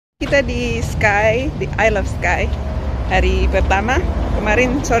kita di Skye, di Isle of Skye. Hari pertama,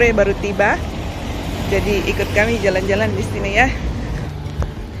 kemarin sore baru tiba. Jadi ikut kami jalan-jalan di sini ya.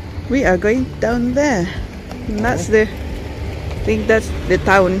 We are going down there. And that's I think that's the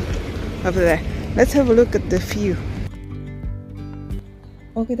town over there. Let's have a look at the view.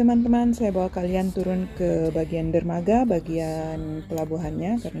 Oke teman-teman, saya bawa kalian turun ke bagian dermaga, bagian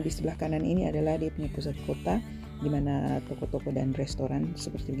pelabuhannya, karena di sebelah kanan ini adalah dia punya pusat kota, di mana toko-toko dan restoran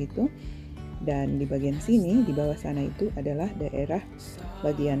seperti begitu. Dan di bagian sini, di bawah sana itu adalah daerah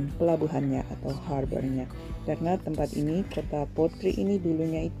bagian pelabuhannya atau harbornya. Karena tempat ini, kota Potri ini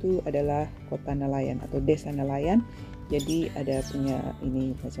dulunya itu adalah kota nelayan atau desa nelayan. Jadi ada punya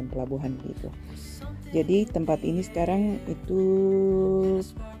ini macam pelabuhan gitu. Jadi tempat ini sekarang itu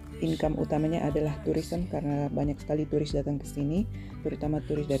income utamanya adalah tourism, karena banyak sekali turis datang ke sini, terutama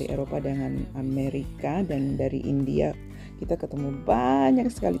turis dari Eropa dengan Amerika dan dari India. Kita ketemu banyak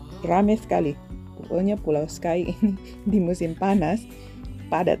sekali, ramai sekali. Pokoknya Pulau Skye ini di musim panas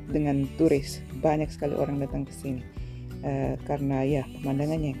padat dengan turis. Banyak sekali orang datang ke sini karena ya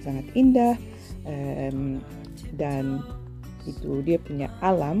pemandangannya yang sangat indah. Dan itu dia punya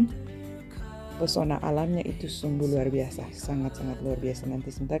alam, pesona alamnya itu sungguh luar biasa, sangat-sangat luar biasa. Nanti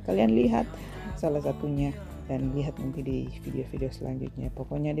sebentar kalian lihat salah satunya dan lihat nanti di video-video selanjutnya.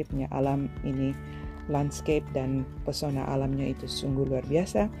 Pokoknya dia punya alam ini, landscape dan pesona alamnya itu sungguh luar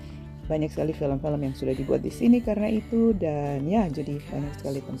biasa. Banyak sekali film-film yang sudah dibuat di sini karena itu, dan ya jadi banyak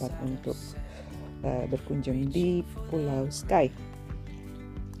sekali tempat untuk berkunjung di Pulau Skye.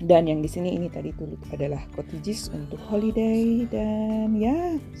 Dan yang di sini ini tadi tulis adalah cottages untuk holiday, dan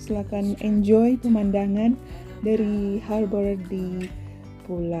ya silakan enjoy pemandangan dari harbor di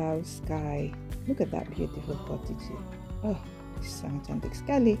Pulau Skye. Look at that beautiful cottage. Oh, sangat cantik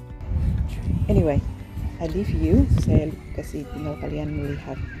sekali. Anyway, I leave you. Saya kasih tinggal kalian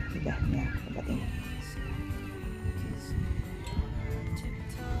melihat indahnya tempat ini.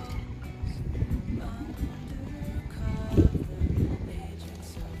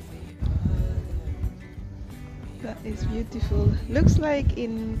 That is beautiful. Looks like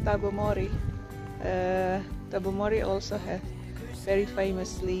in Tabomori. Tabomori also has very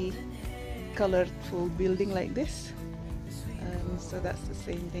famously colorful building like this. So that's the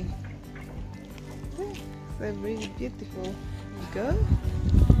same thing. So really beautiful. You go.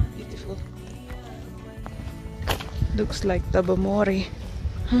 Beautiful. Looks like Tabomori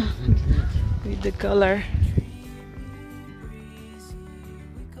with the color.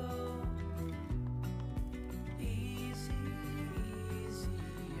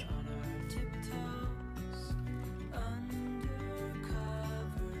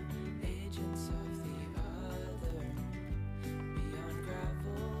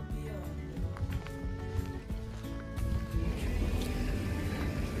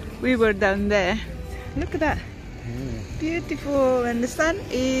 We were down there. Look at that. Beautiful. And the sun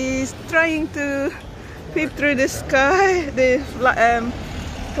is trying to peep through the sky, the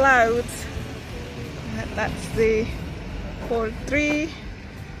clouds. That's the whole tree.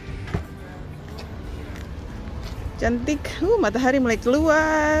 Cantik. Matahari mulai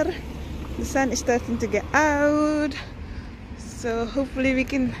keluar. The sun is starting to get out. So hopefully we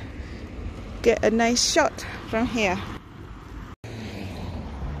can get a nice shot from here.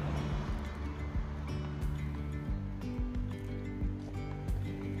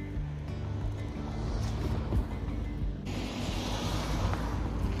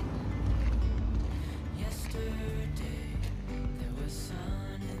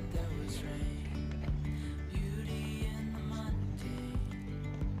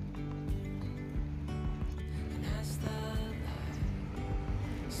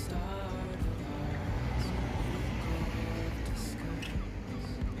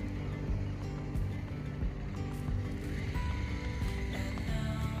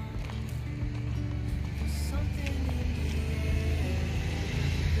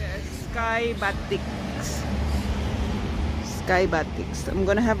 Skye batiks. Skye batiks. I'm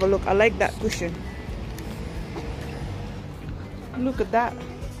gonna have a look. I like that cushion. Look at that.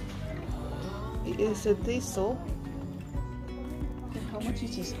 It is a thistle. And how much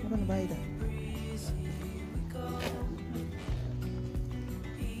is this? I'm gonna buy that.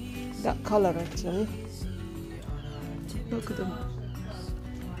 That color actually. Look at them.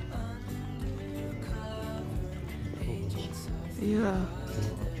 Yeah.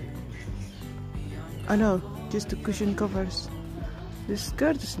 I know, just the cushion covers. This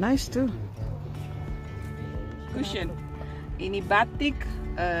skirt is nice too. Cushion. Ini batik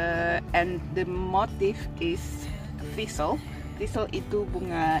and the motif is thistle. Thistle itu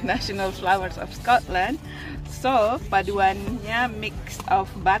bunga national flowers of Scotland. So paduannya mix of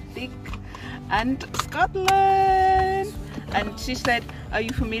batik and Scotland. And she said, "Are you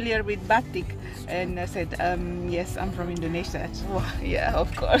familiar with batik?" And I said, "Yes, I'm from Indonesia." So, yeah,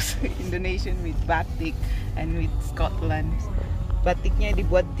 of course, Indonesian with batik and with Scotland. Batiknya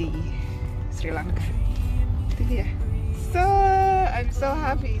dibuat di Sri Lanka. Itu dia. So I'm so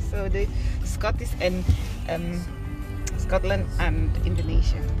happy. So the Scottish and Scotland and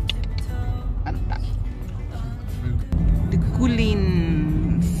Indonesia. Mantap. The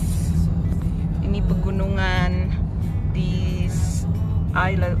Kulins. Ini pegunungan di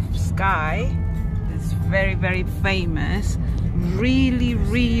Isle of Skye. It's very, very famous. Really,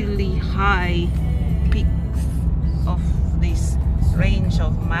 really high peaks of this range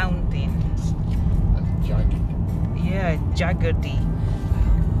of mountains. Yeah, jaggedy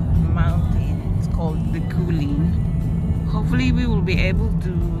mountain. It's called the Kulin. Hopefully we will be able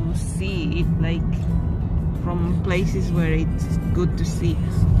to see it like from places where it's good to see.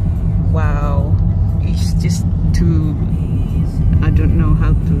 Wow, it's just too, I don't know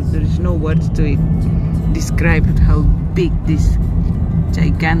how to, there is no words to it, describe how big this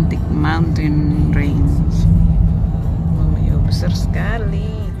gigantic mountain range. Oh ya, besar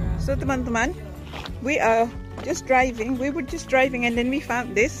sekali. So teman-teman, we are just driving, we were just driving and then we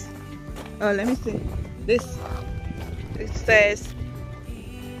found this. Oh, let me see. This, it says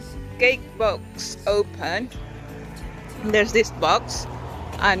cake box open. There's this box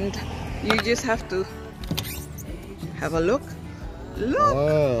and you just have to have a look. Look!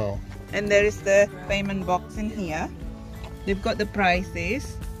 Wow. And there is the payment box in here. They've got the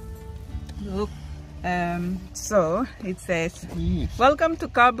prices. Look. So it says, "Welcome to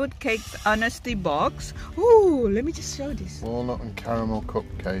Cardboard Cakes Honesty Box." Ooh, let me just show this. Walnut and caramel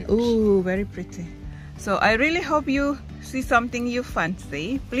cupcakes. Ooh, very pretty. So I really hope you see something you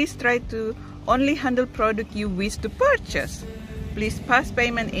fancy. Please try to only handle product you wish to purchase. Please pass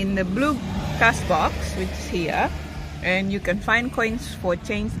payment in the blue cash box, which is here, and you can find coins for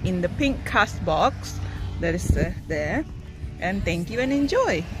change in the pink cash box that is there. And thank you and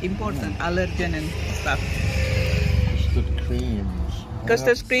enjoy. Important allergen and stuff. Custard creams.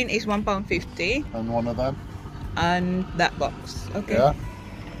 Custard cream is £1.50. And one of them. And that box. Okay. Yeah.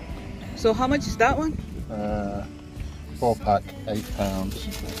 So how much is that one? 4-pack, £8.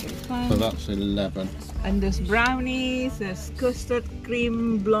 So that's 11. And there's brownies, there's custard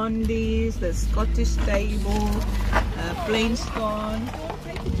cream, blondies, there's Scottish table, plain scone.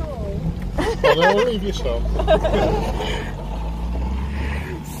 Take it all. Well, I'll leave you some.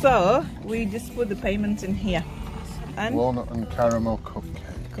 So we just put the payments in here. And Walnut and caramel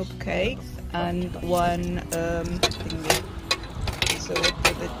cupcakes. Cupcakes and one thingy. So we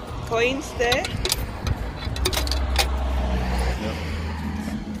put the coins there.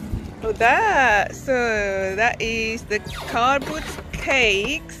 Oh, that is the cardboard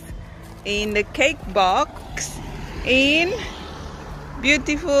cakes in the cake box in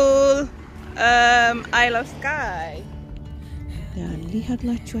beautiful Isle of Skye. Dan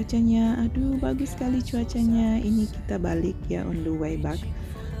lihatlah cuacanya, aduh bagus sekali cuacanya. Ini kita balik ya, on the way back,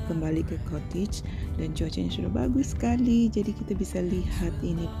 kembali ke cottage, dan cuacanya sudah bagus sekali. Jadi kita bisa lihat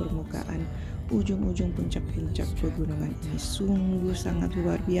ini permukaan ujung-ujung puncak-puncak pegunungan ini sungguh sangat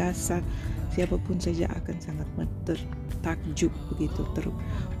luar biasa. Siapapun saja akan sangat tertakjub, begitu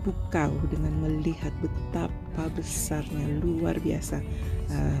terpukau dengan melihat betapa besarnya, luar biasa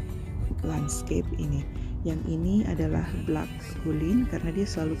landscape ini. Yang ini adalah black kulin karena dia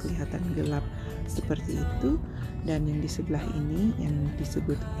selalu kelihatan gelap seperti itu, dan yang di sebelah ini yang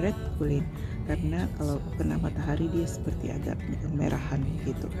disebut red kulin karena kalau kena matahari dia seperti agak merahan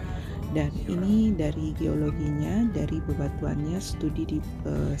gitu. Dan ini dari geologinya, dari bebatuannya, studi di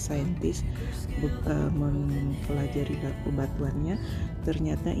saintis mempelajari bebatuannya,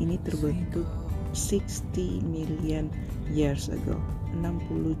 ternyata ini terbentuk 60 million years ago,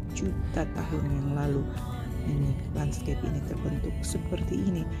 60 juta tahun yang lalu. Ini landscape ini terbentuk seperti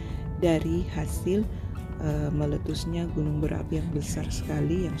ini dari hasil meletusnya gunung berapi yang besar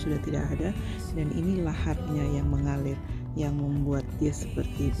sekali yang sudah tidak ada, dan ini laharnya yang mengalir yang membuat dia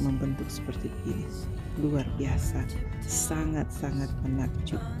seperti membentuk seperti ini. Luar biasa, sangat-sangat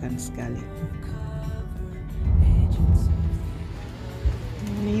menakjubkan sekali.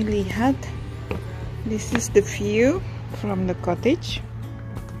 Ini lihat, this is the view from the cottage,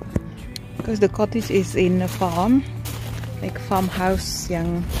 because the cottage is in a farm, like farmhouse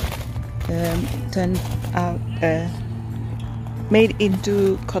yang turned out made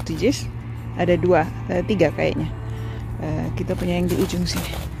into cottages. Ada tiga kayaknya. Kita punya yang di ujung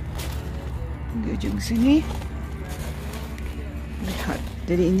sini. Di ujung sini Lihat,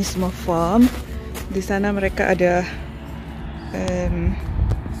 jadi ini semua farm. Di sana mereka ada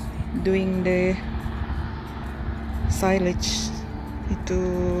doing the silage, itu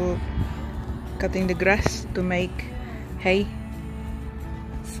cutting the grass to make hay.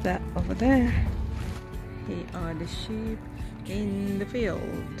 What's that over there? Here are the sheep in the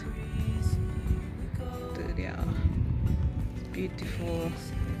field. Itu dia, beautiful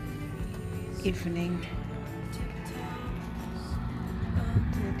evening.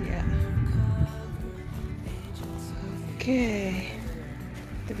 Itu dia. Oke,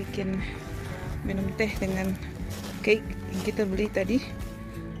 kita bikin minum teh dengan cake yang kita beli tadi.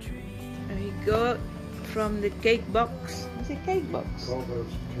 We got from the cake box. Is it cake box?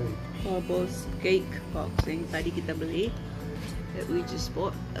 Bobos cake box yang tadi kita beli. That we just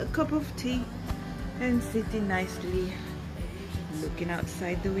bought a cup of tea and sitting nicely, looking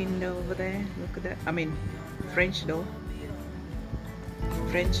outside the window over there. Look at that. I mean, French door.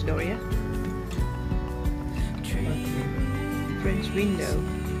 French door, yeah. French window.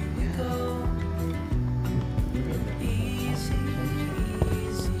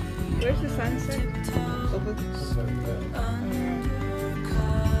 Where's the sunset? Over.